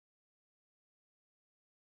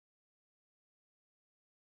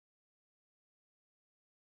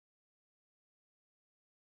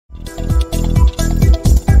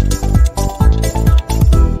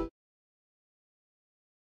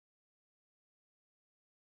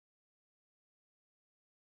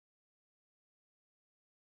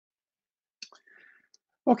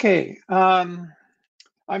Okay, I'm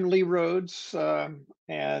Lee Rhodes,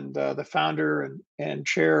 and the founder and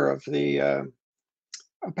chair of the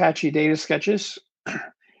Apache DataSketches,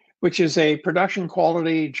 which is a production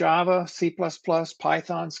quality Java, C++,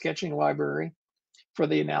 Python sketching library for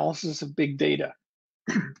the analysis of big data.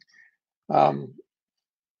 So I'm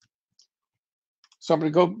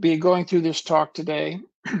going to be going through this talk today.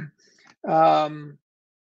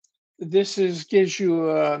 This gives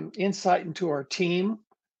you insight into our team.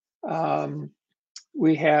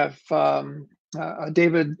 We have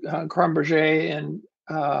David Cromberger, and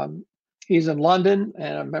he's in London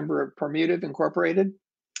and a member of Permutive Incorporated,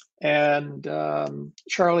 and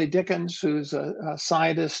Charlie Dickens, who's a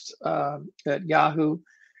scientist at Yahoo.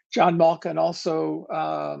 John Malkin also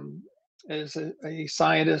is a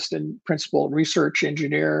scientist and principal research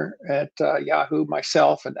engineer at Yahoo.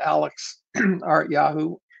 Myself and Alex are at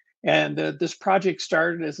Yahoo. And this project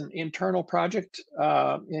started as an internal project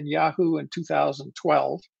in Yahoo in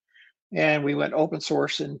 2012, and we went open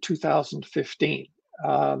source in 2015.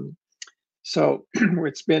 So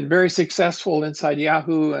it's been very successful inside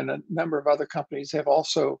Yahoo, and a number of other companies have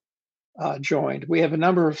also joined. We have a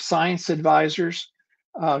number of science advisors.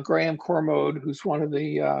 Graham Cormode, who's one of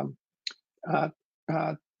the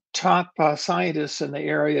top scientists in the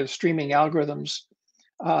area of streaming algorithms.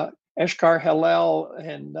 Eshkar Hillel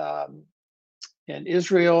in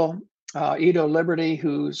Israel, Ido Liberty,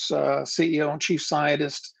 who's CEO and chief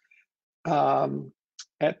scientist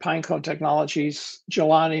at Pinecone Technologies,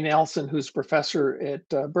 Jelani Nelson, who's professor at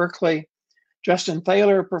Berkeley, Justin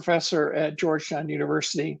Thaler, professor at Georgetown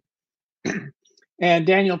University, and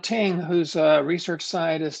Daniel Ting, who's a research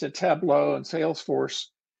scientist at Tableau and Salesforce,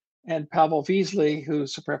 and Pavel Wiesly,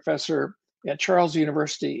 who's a professor at Charles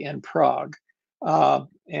University in Prague.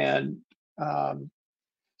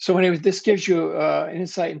 So anyway, this gives you an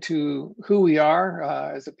insight into who we are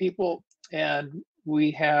as a people, and we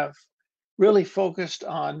have really focused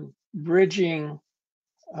on bridging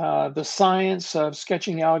the science of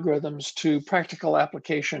sketching algorithms to practical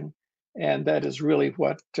application, and that is really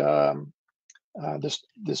what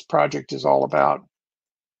this project is all about.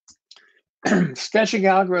 Sketching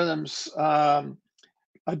algorithms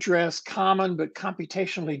address common but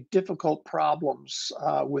computationally difficult problems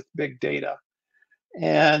with big data.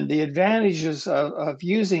 And the advantages of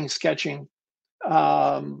using sketching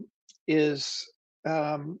is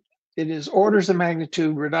it is orders of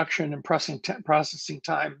magnitude reduction in processing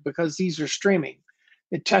time, because these are streaming.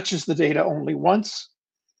 It touches the data only once,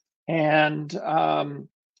 and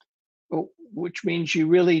which means you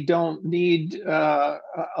really don't need a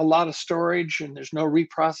lot of storage, and there's no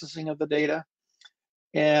reprocessing of the data.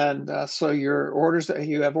 And so you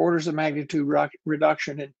have orders of magnitude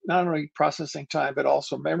reduction in not only processing time, but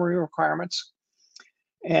also memory requirements.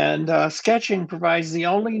 And sketching provides the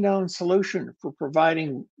only known solution for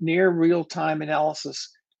providing near real-time analysis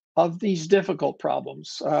of these difficult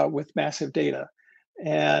problems with massive data.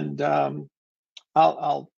 And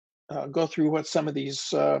I'll go through what some of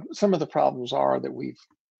the problems are that we've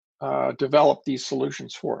developed these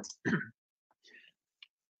solutions for.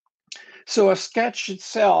 So a sketch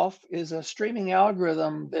itself is a streaming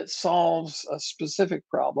algorithm that solves a specific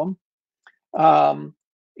problem.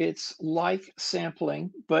 It's like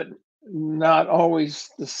sampling, but not always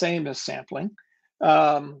the same as sampling.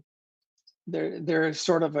 There is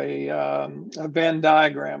sort of a Venn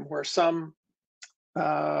diagram where some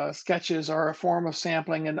sketches are a form of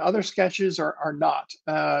sampling and other sketches are not.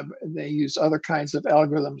 They use other kinds of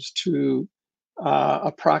algorithms to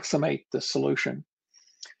approximate the solution.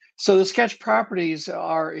 So the sketch properties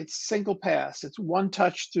are, it's single pass. It's one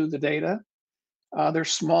touch through the data. They're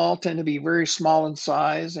small, tend to be very small in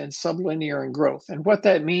size, and sublinear in growth. And what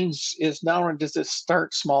that means is not only does it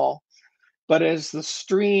start small, but as the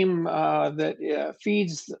stream that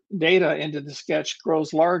feeds data into the sketch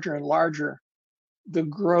grows larger and larger, the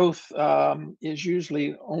growth is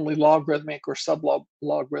usually only logarithmic or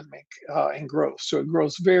sublogarithmic in growth. So it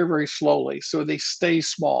grows very, very slowly. So they stay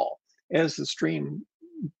small as the stream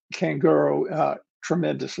can grow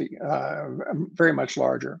tremendously, very much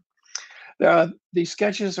larger. These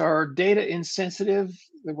sketches are data insensitive.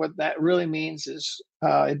 What that really means is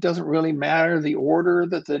it doesn't really matter the order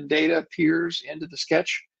that the data appears into the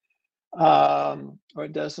sketch, or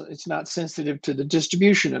it's not sensitive to the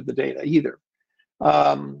distribution of the data either.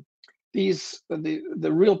 The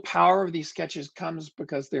real power of these sketches comes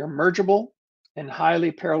because they're mergeable and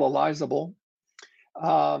highly parallelizable.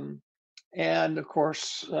 And of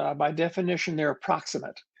course, by definition, they're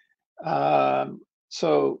approximate.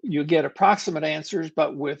 So you get approximate answers,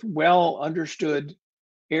 but with well understood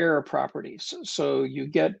error properties. So you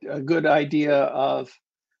get a good idea of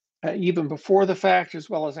even before the fact as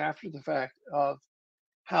well as after the fact, of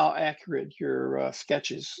how accurate your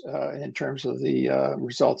sketch is in terms of the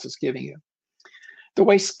results it's giving you. The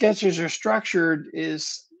way sketches are structured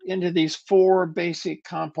is into these four basic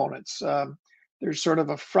components. There's sort of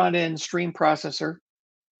a front-end stream processor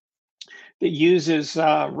that uses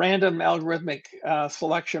random algorithmic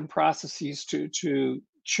selection processes to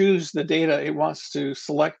choose the data it wants to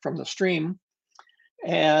select from the stream.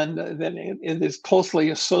 And then it is closely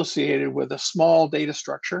associated with a small data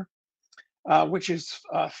structure, which is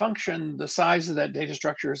a function, the size of that data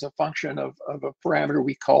structure is a function of a parameter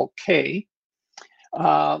we call K.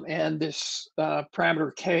 And this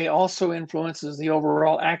parameter K also influences the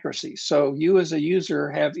overall accuracy. So you as a user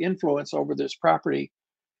have influence over this property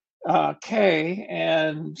K,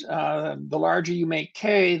 and the larger you make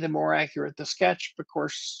K, the more accurate the sketch. Of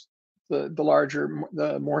course, the larger,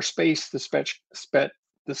 the more space the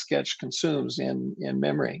sketch consumes in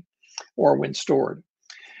memory or when stored.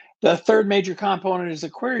 The third major component is a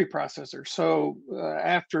query processor. So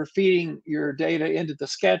after feeding your data into the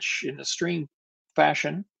sketch in a stream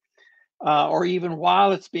fashion, or even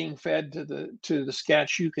while it's being fed to the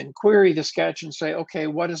sketch, you can query the sketch and say, okay,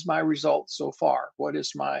 what is my result so far? What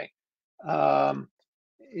is my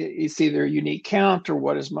it's either a unique count, or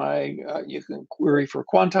what is my you can query for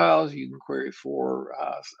quantiles, you can query for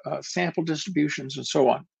sample distributions, and so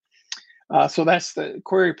on. So that's the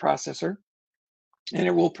query processor, and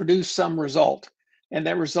it will produce some result, and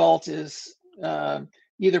that result is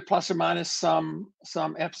either plus or minus some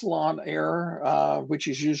epsilon error, which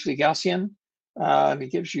is usually Gaussian.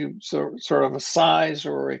 It gives you sort of a size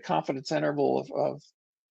or a confidence interval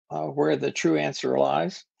of where the true answer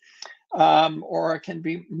lies. Or it can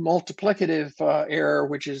be multiplicative error,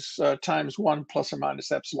 which is times 1 plus or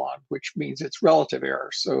minus epsilon, which means it's relative error.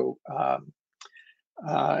 So,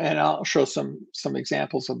 and I'll show some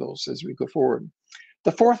examples of those as we go forward.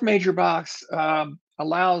 The fourth major box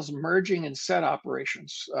allows merging and set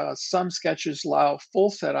operations. Some sketches allow full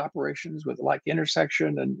set operations with like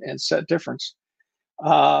intersection and set difference.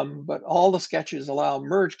 But all the sketches allow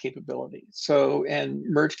merge capability. So, and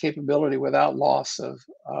merge capability without loss of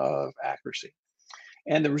accuracy.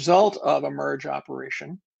 And the result of a merge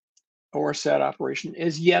operation or set operation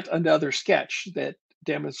is yet another sketch that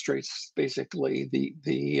demonstrates basically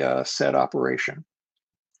the set operation.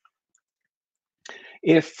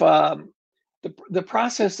 If the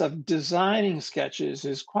process of designing sketches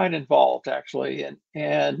is quite involved, actually,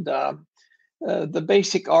 and the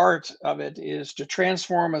basic art of it is to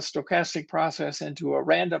transform a stochastic process into a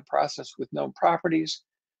random process with known properties.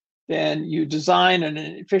 Then you design an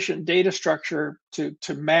efficient data structure to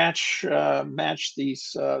match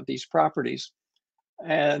these properties,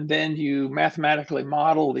 and then you mathematically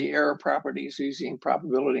model the error properties using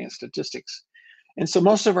probability and statistics. And so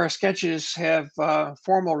most of our sketches have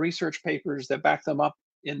formal research papers that back them up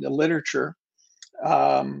in the literature,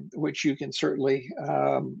 which you can certainly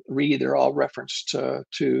read. They're all referenced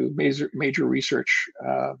to major research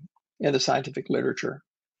in the scientific literature.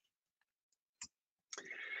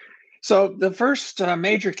 So the first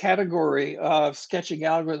major category of sketching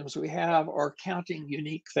algorithms we have are counting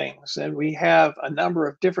unique things. And we have a number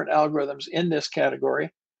of different algorithms in this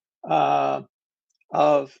category of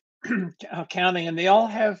counting, and they all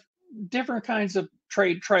have different kinds of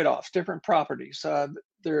trade-offs, different properties.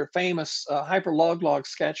 Their famous hyperlog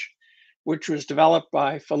sketch, which was developed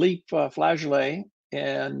by Philippe Flageolet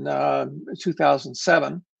in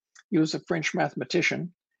 2007. He was a French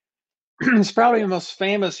mathematician. It's probably the most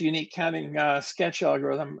famous unique counting sketch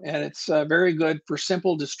algorithm, and it's very good for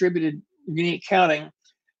simple distributed unique counting,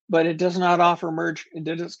 but it does not offer merge. It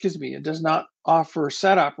does not offer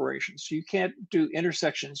set operations. So you can't do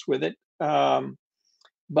intersections with it.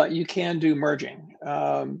 But you can do merging,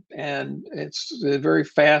 and it's very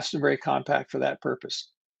fast and very compact for that purpose.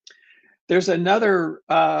 There's another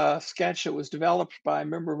sketch that was developed by a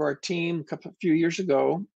member of our team a few years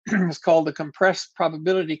ago. It's called the compressed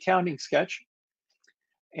probability counting sketch,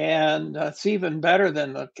 and it's even better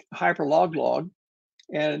than the hyperlog,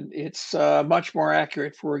 and it's much more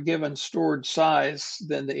accurate for a given stored size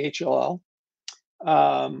than the HLL.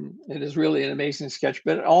 It is really an amazing sketch,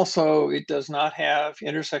 but also it does not have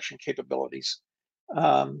intersection capabilities.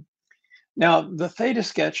 Now, the theta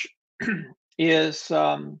sketch is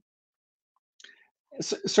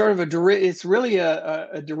sort of it's really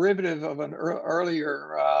a derivative of an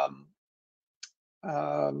earlier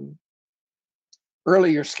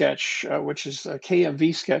sketch, which is a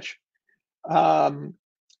KMV sketch.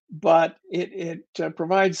 But it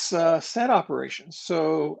provides set operations.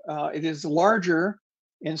 So it is larger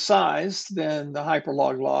in size than the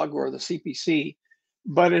hyperlog or the CPC,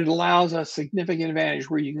 but it allows a significant advantage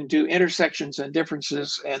where you can do intersections and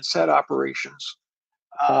differences and set operations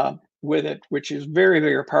with it, which is very,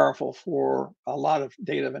 very powerful for a lot of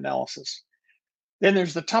data analysis. Then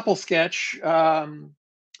there's the tuple sketch,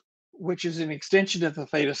 which is an extension of the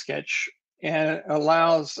theta sketch, and it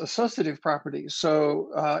allows associative properties.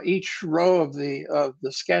 So each row of the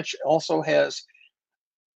sketch also has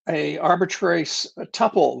a arbitrary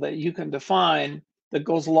tuple that you can define that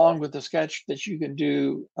goes along with the sketch that you can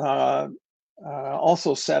do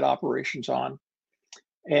also set operations on.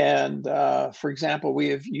 And for example, we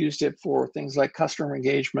have used it for things like customer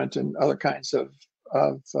engagement and other kinds of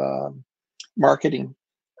marketing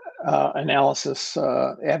analysis,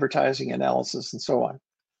 advertising analysis, and so on.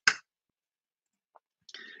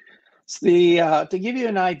 So to give you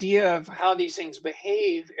an idea of how these things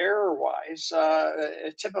behave error-wise,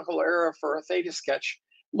 a typical error for a theta sketch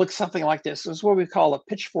looks something like this. This is what we call a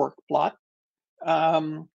pitchfork plot.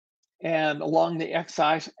 And along the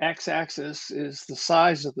x-axis is the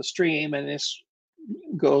size of the stream, and this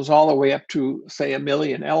goes all the way up to, say, 1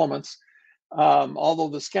 million elements. Although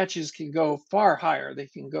the sketches can go far higher, they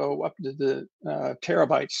can go up to the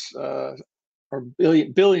terabytes or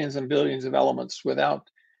billions and billions of elements without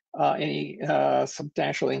any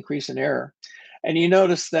substantial increase in error. And you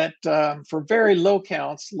notice that for very low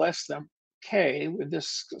counts, less than k,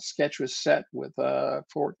 this sketch was set with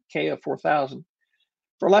k of 4,000.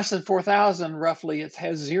 For less than 4,000, roughly, it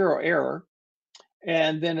has 0 error.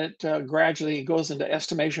 And then it gradually goes into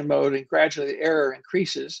estimation mode, and gradually the error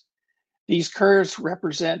increases. These curves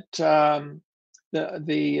represent the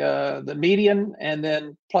median, and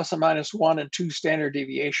then plus or minus 1 and 2 standard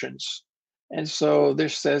deviations. And so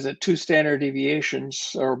this says that 2 standard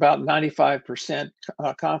deviations are about 95%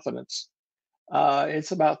 confidence.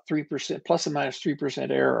 It's about 3%, plus or minus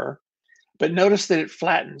 3% error. But notice that it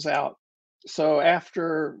flattens out. So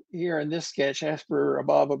after here in this sketch, after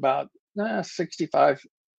above about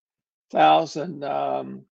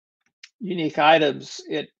 65,000 unique items,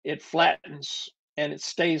 it flattens and it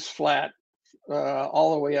stays flat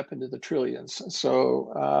all the way up into the trillions.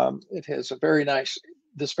 So it has a very nice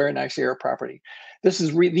error property.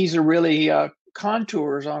 These are really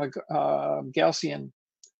contours on a Gaussian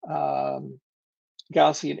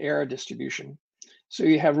error distribution. So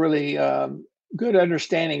you have really good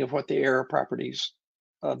understanding of what the error properties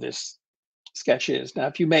of this sketch is. Now,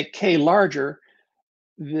 if you make k larger,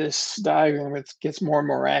 this diagram gets more and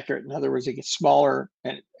more accurate. In other words, it gets smaller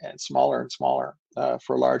and smaller and smaller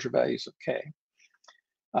for larger values of k.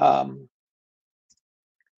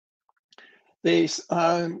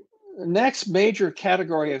 The next major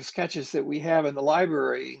category of sketches that we have in the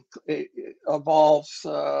library involves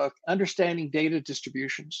understanding data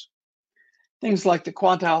distributions. Things like the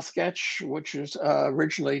quantile sketch, which was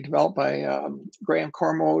originally developed by Graham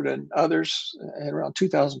Cormode and others around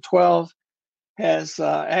 2012, has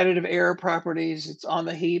additive error properties. It's on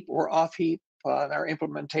the heap or off heap. Our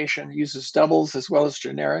implementation uses doubles as well as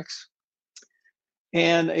generics.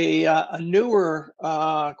 And a newer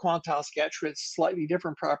quantile sketch with slightly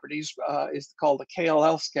different properties is called the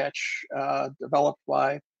KLL sketch, developed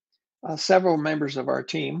by several members of our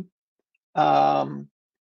team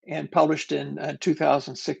and published in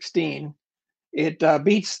 2016. It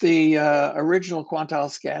beats the original quantile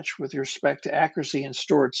sketch with respect to accuracy and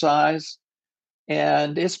stored size.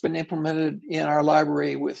 And it's been implemented in our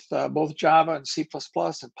library with both Java and C++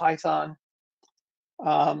 and Python.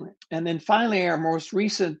 And then finally, our most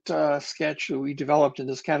recent sketch that we developed in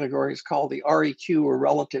this category is called the REQ, or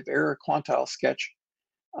Relative Error Quantile Sketch,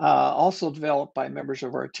 also developed by members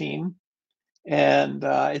of our team. And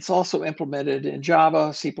it's also implemented in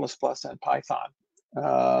Java, C++, and Python.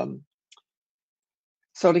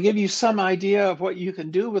 So to give you some idea of what you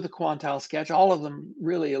can do with a quantile sketch, all of them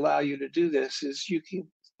really allow you to do this, is you can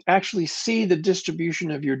actually see the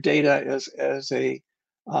distribution of your data as a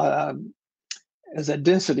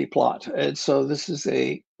density plot. And so this is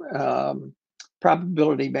a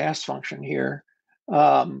probability mass function here.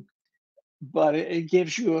 But it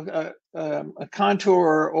gives you a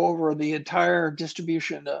contour over the entire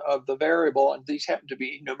distribution of the variable, and these happen to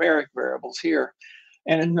be numeric variables here.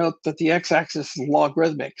 And note that the x-axis is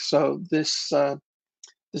logarithmic, so this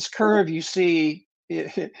curve you see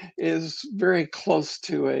is very close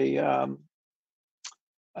to a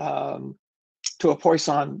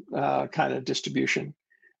Poisson kind of distribution.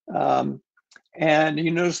 And you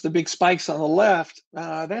notice the big spikes on the left.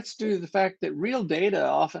 That's due to the fact that real data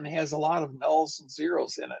often has a lot of nulls and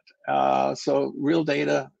zeros in it. So real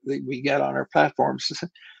data that we get on our platforms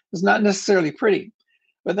is not necessarily pretty,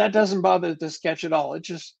 but that doesn't bother the sketch at all. It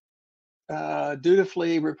just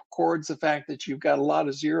dutifully records the fact that you've got a lot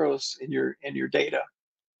of zeros in your data.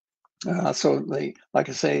 So like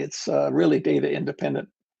I say, it's really data independent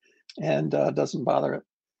and doesn't bother it.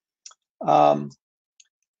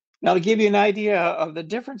 Now, to give you an idea of the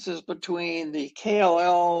differences between the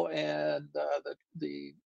KLL and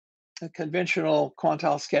the conventional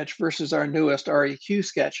quantile sketch versus our newest REQ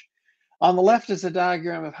sketch, on the left is a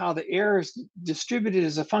diagram of how the error is distributed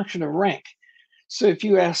as a function of rank. So if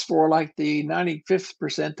you ask for like the 95th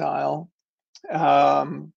percentile,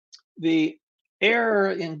 the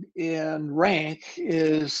error in rank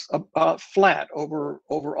is about flat over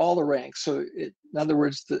all the ranks. So in other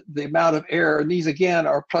words, the amount of error, and these again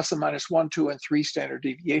are plus and minus 1, 2, and 3 standard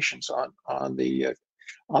deviations on the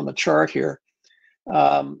chart here.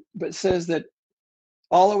 But it says that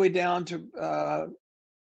all the way down to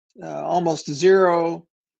almost 0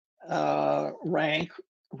 rank,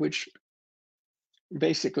 which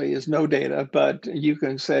basically is no data, but you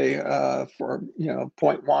can say for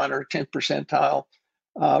 0.1 or 10 percentile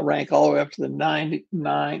rank all the way up to the 90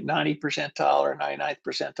 percentile or 99th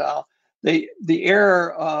percentile, the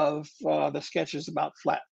error of the sketch is about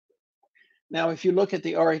flat. Now, if you look at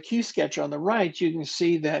the REQ sketch on the right, you can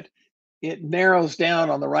see that it narrows down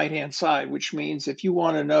on the right-hand side, which means if you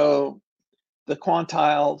want to know the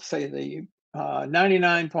quantile, say the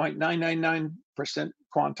 99.999%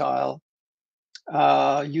 quantile,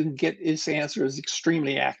 you can get its answer is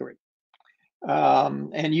extremely accurate.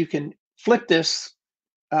 And you can flip this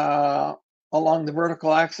along the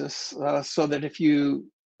vertical axis so that if you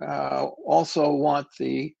also want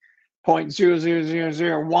the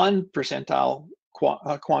 0.00001 percentile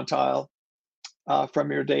quantile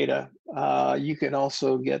from your data, you can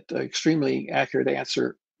also get an extremely accurate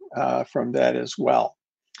answer from that as well.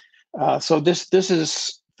 So this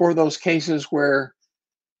is for those cases where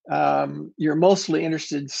you're mostly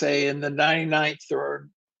interested, say, in the 99th or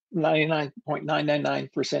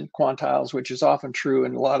 99.999% quantiles, which is often true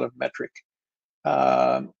in a lot of metric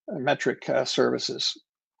services.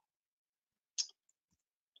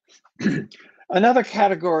 Another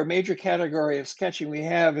category, major category of sketching we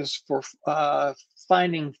have is for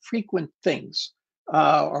finding frequent things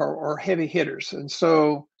or heavy hitters. And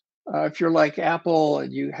so if you're like Apple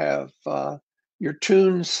and you have your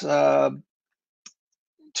tunes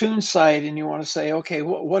site and you want to say, okay,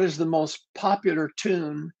 what is the most popular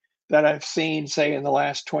tune that I've seen, say, in the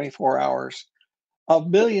last 24 hours? Of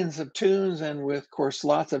millions of tunes and with, of course,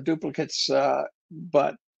 lots of duplicates,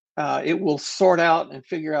 but it will sort out and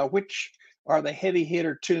figure out which are the heavy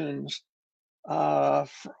hitter tunes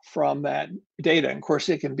from that data. And of course,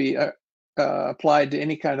 it can be applied to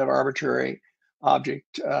any kind of arbitrary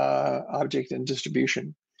object and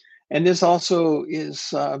distribution. And this also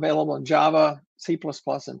is available in Java, C++,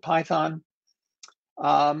 and Python.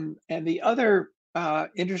 And the other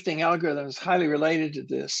interesting algorithm is highly related to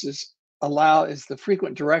this is the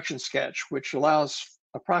frequent direction sketch, which allows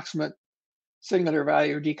approximate singular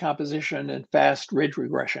value decomposition and fast ridge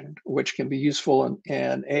regression, which can be useful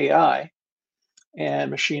in AI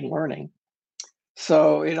and machine learning.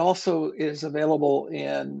 So it also is available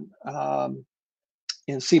in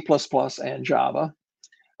C++ and Java.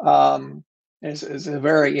 Is a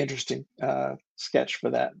very interesting sketch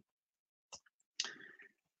for that.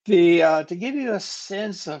 To give you a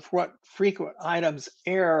sense of what frequent items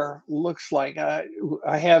error looks like, I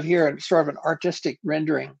have here sort of an artistic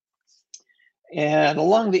rendering. And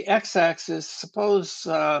along the x-axis, suppose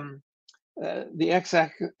the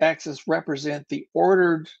x-axis represent the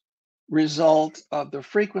ordered result of the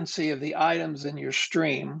frequency of the items in your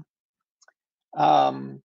stream,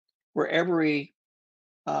 where every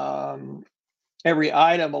item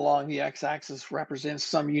along the x-axis represents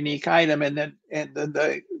some unique item, and then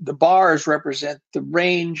the bars represent the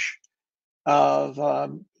range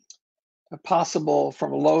of possible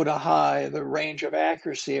from low to high, the range of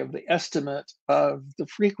accuracy of the estimate of the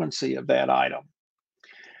frequency of that item.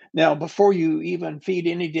 Now, before you even feed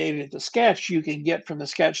any data to the sketch, you can get from the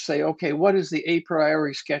sketch, say, okay, what is the a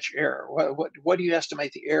priori sketch error? What do you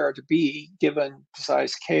estimate the error to be given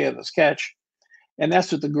size k of the sketch? And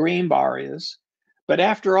that's what the green bar is. But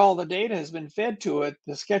after all the data has been fed to it,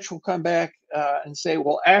 the sketch will come back and say,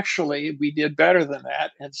 well, actually, we did better than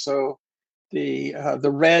that. And so the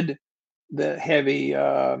red, the heavy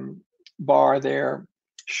bar there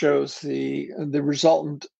shows the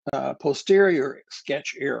resultant posterior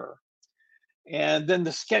sketch error. And then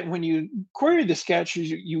the sketch, when you query the sketch,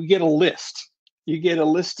 you get a list. You get a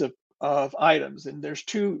list of items, and there's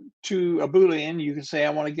a Boolean. You can say,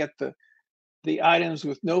 I want to get the items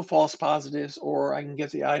with no false positives, or I can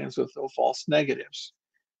get the items with no false negatives.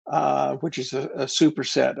 which is a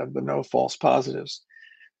superset of the no false positives.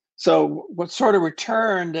 So what's sort of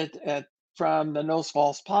returned from the no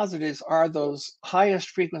false positives are those highest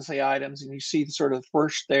frequency items, and you see the sort of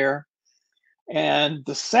first there. And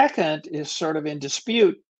the second is sort of in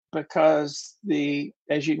dispute because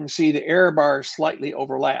as you can see, the error bars slightly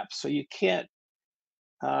overlap. So you can't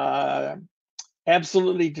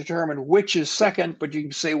absolutely determine which is second, but you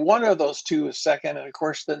can say one of those two is second, and of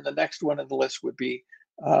course, then the next one on the list would be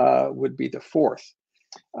the fourth.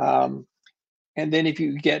 And then if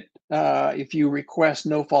you request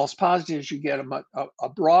no false positives, you get a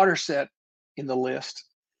broader set in the list.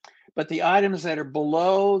 But the items that are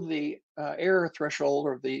below the error threshold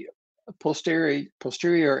or the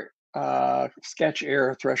posterior sketch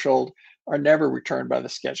error threshold are never returned by the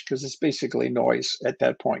sketch because it's basically noise at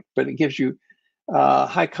that point. But it gives you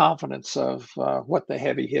high confidence of what the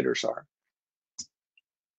heavy hitters are.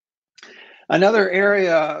 Another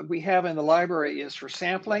area we have in the library is for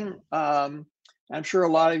sampling. I'm sure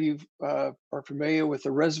a lot of you are familiar with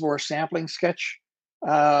the reservoir sampling sketch,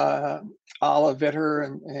 a la Vitter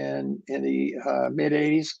and in the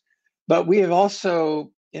mid-'80s. But we have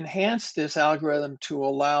also enhanced this algorithm to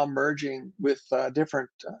allow merging with different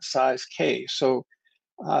size k. So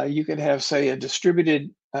you could have, say, a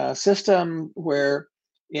distributed system where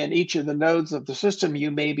in each of the nodes of the system,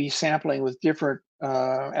 you may be sampling with different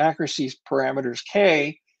accuracy parameters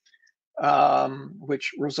k,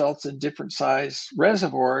 which results in different size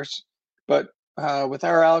reservoirs. But with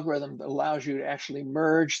our algorithm, that allows you to actually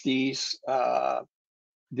merge these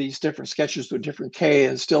different sketches with different k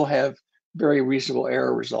and still have very reasonable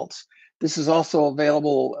error results. This is also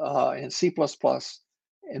available in C++,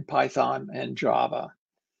 in Python, and Java.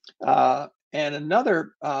 And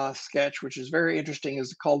another sketch, which is very interesting,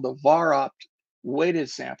 is called the VAR-opt weighted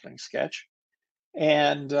sampling sketch.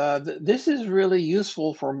 And this is really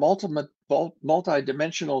useful for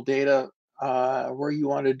multi-dimensional data where you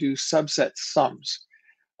want to do subset sums.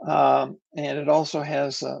 And it also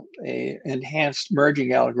has a enhanced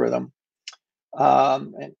merging algorithm.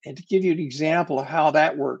 And to give you an example of how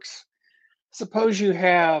that works, suppose you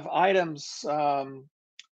have items that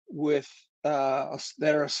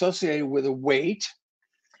are associated with a weight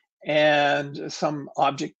and some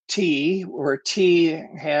object t, where t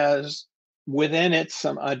has within it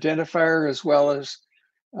some identifier as well as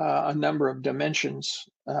a number of dimensions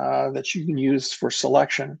that you can use for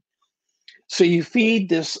selection. So you feed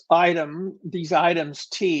these items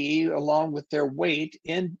t along with their weight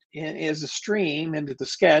in as a stream into the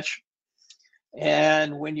sketch.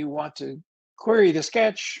 And when you want to query the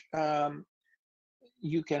sketch,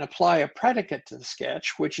 you can apply a predicate to the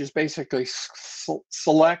sketch, which is basically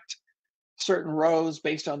select certain rows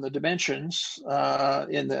based on the dimensions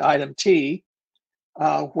in the item t,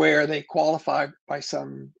 where they qualify by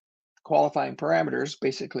some qualifying parameters,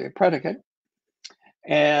 basically a predicate.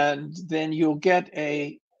 And then you'll get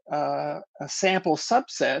a sample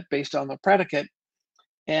subset based on the predicate,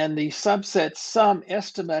 and the subset sum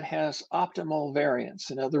estimate has optimal variance.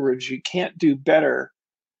 In other words, you can't do better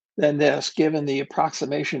than this given the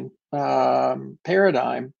approximation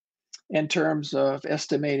paradigm in terms of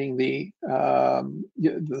estimating the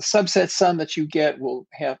subset sum that you get will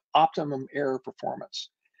have optimum error performance.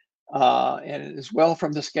 And as well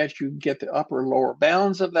from the sketch, you get the upper and lower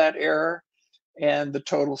bounds of that error and the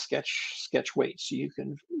total sketch weight. So you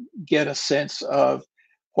can get a sense of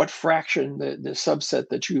what fraction the subset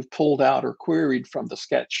that you've pulled out or queried from the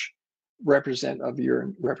sketch represents of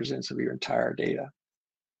your entire data.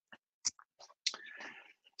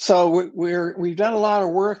 So we've done a lot of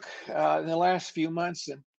work in the last few months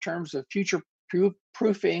in terms of future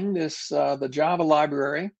proofing the Java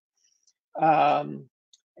library,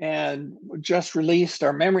 and just released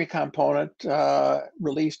our memory component,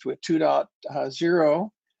 released with 2.0,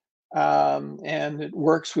 and it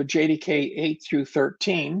works with JDK 8 through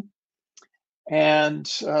 13.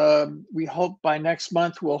 And we hope by next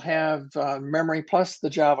month we'll have memory plus the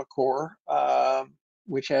Java core,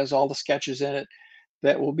 which has all the sketches in it,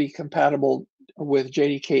 that will be compatible with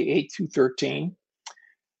JDK 8 through 13.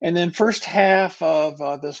 And then first half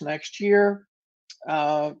of this next year,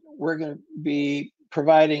 we're going to be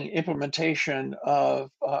providing implementation of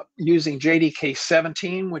using JDK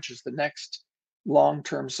 17, which is the next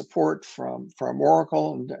long-term support from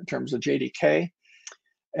Oracle in terms of JDK,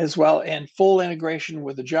 as well, and full integration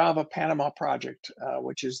with the Java Panama project,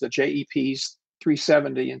 which is the JEPs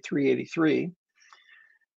 370 and 383.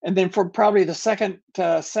 And then for probably the second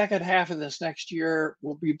half of this next year,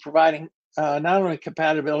 we'll be providing not only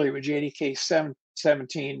compatibility with JDK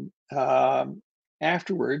 17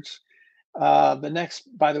 afterwards, The next,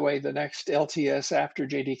 by the way, the next LTS after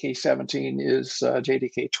JDK 17 is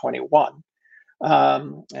JDK 21.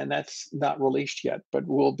 And that's not released yet, but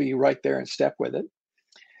we'll be right there in step with it.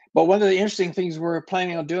 But one of the interesting things we're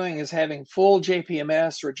planning on doing is having full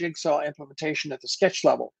JPMS or Jigsaw implementation at the sketch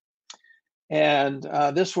level. And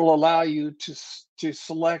this will allow you to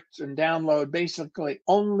select and download basically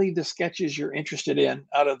only the sketches you're interested in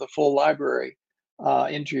out of the full library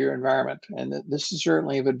into your environment. And this is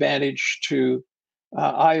certainly of advantage to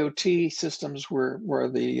IoT systems where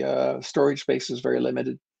the storage space is very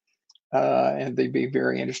limited, and they'd be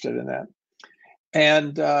very interested in that.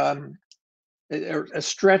 And a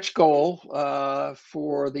stretch goal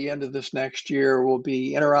for the end of this next year will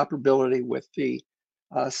be interoperability with the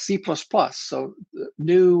C++. So the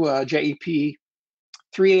new JEP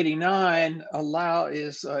 389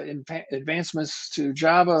 is advancements to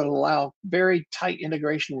Java that allow very tight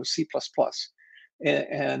integration with C++.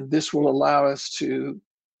 And this will allow us to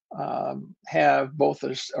have both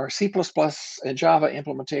our C++ and Java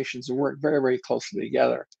implementations work very, very closely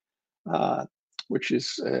together, which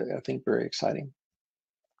is, I think, very exciting.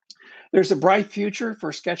 There's a bright future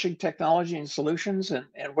for sketching technology and solutions, and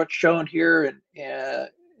what's shown here in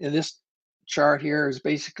this chart here is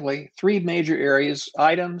basically three major areas: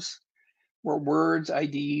 items, where words,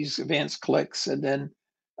 IDs, events, clicks, and then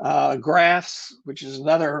graphs, which is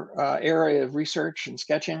another area of research and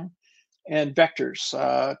sketching, and vectors,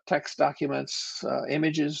 text documents,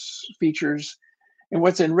 images, features. And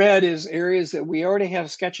what's in red is areas that we already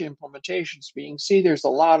have sketching implementations. But you can see there's a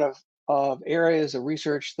lot of areas of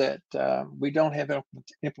research that we don't have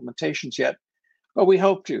implementations yet, but we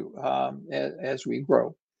hope to as we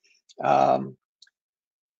grow.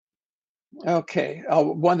 Okay,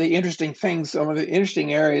 one of the interesting things, one of the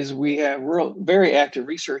interesting areas we have very active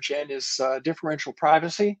research in is differential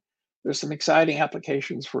privacy. There's some exciting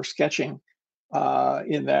applications for sketching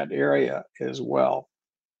in that area as well.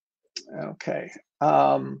 Okay,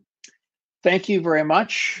 thank you very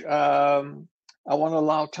much. I want to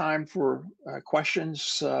allow time for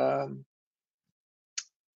questions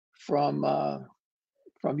from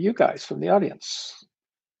you guys, from the audience.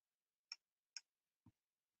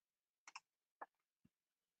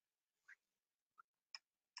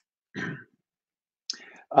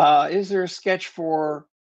 Is there a sketch for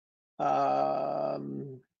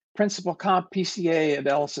principal comp PCA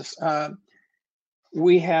analysis?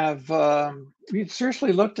 We've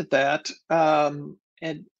seriously looked at that,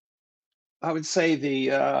 and I would say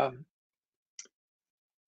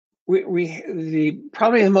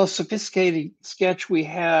probably the most sophisticated sketch we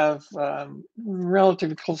have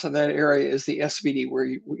relatively close to that area is the SVD, where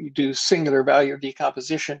you do singular value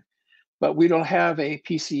decomposition, but we don't have a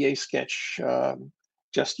PCA sketch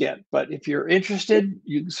just yet. But if you're interested,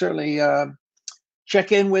 you can certainly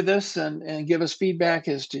check in with us and give us feedback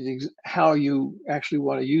as to how you actually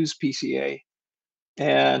want to use PCA.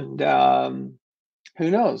 And who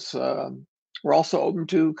knows? We're also open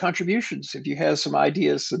to contributions if you have some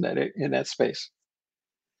ideas in that space.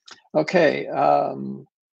 Okay.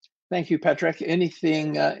 Thank you, Patrick.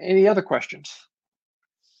 Any other questions?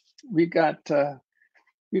 We've got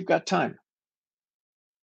time.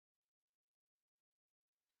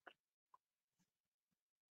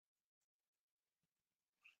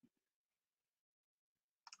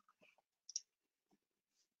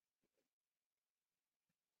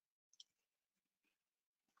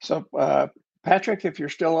 So, Patrick, if you're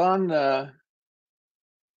still on,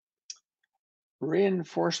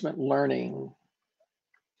 reinforcement learning.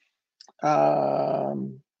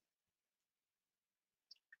 I'm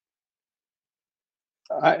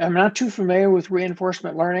not too familiar with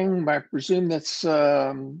reinforcement learning, but I presume that's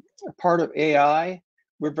a part of AI.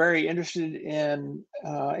 We're very interested in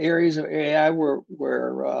areas of AI where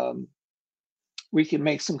we can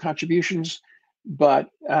make some contributions, but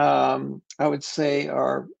I would say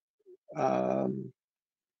our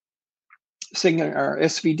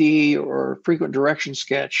SVD or frequent direction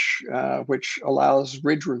sketch, which allows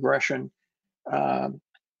ridge regression,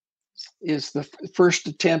 is the first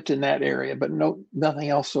attempt in that area, but nothing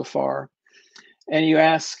else so far. And you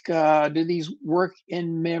ask, do these work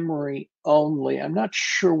in memory only? I'm not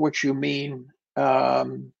sure what you mean by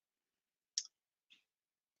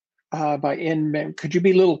in memory. Could you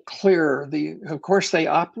be a little clearer? Of course, they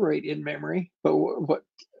operate in memory, but what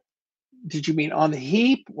did you mean, on the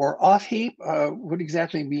heap or off heap? What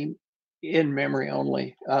exactly mean in memory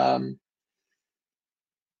only?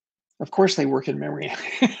 Of course, they work in memory.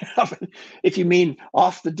 If you mean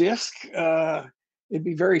off the disk, it'd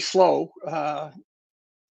be very slow.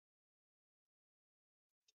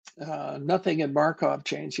 Nothing in Markov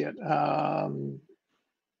chains yet.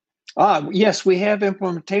 Yes, we have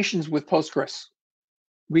implementations with Postgres.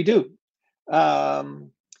 We do.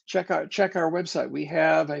 Check our website. We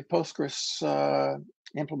have a Postgres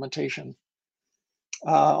implementation.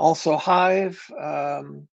 Also Hive.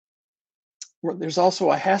 There's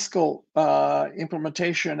also a Haskell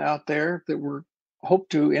implementation out there that we're hope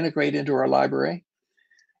to integrate into our library.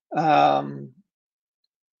 And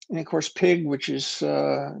of course, Pig, which is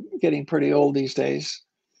getting pretty old these days.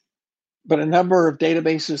 But a number of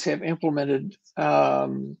databases have implemented our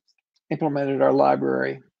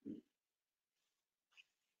library.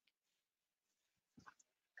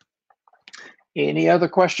 Any other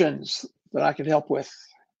questions that I could help with?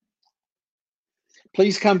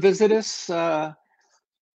 Please come visit us,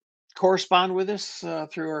 correspond with us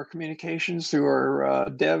through our communications, through our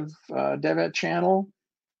DevEd channel.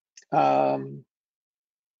 Tell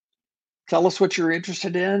us what you're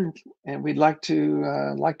interested in, and we'd like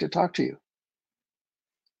to talk to you.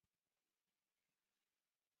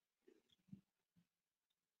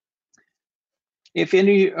 If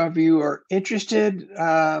any of you are interested,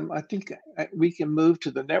 I think we can move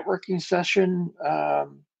to the networking session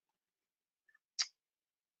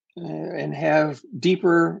and have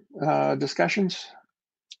deeper discussions.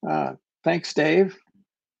 Thanks, Dave.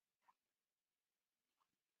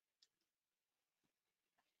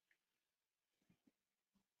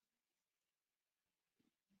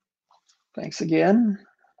 Thanks again.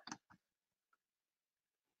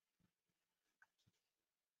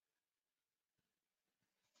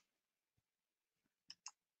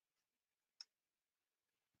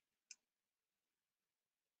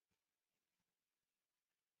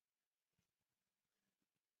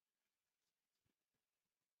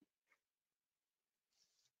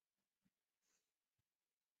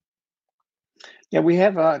 Yeah, we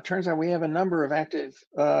have, turns out we have a number of active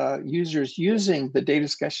users using the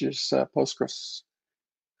DataSketches Postgres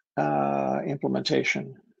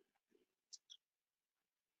implementation.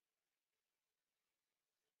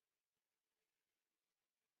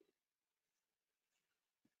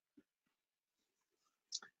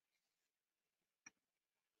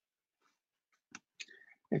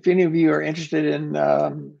 If any of you are interested in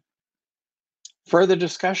further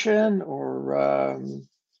discussion or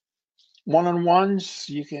one-on-ones,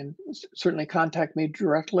 you can certainly contact me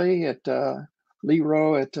directly at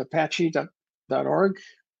Leroy@apache.org.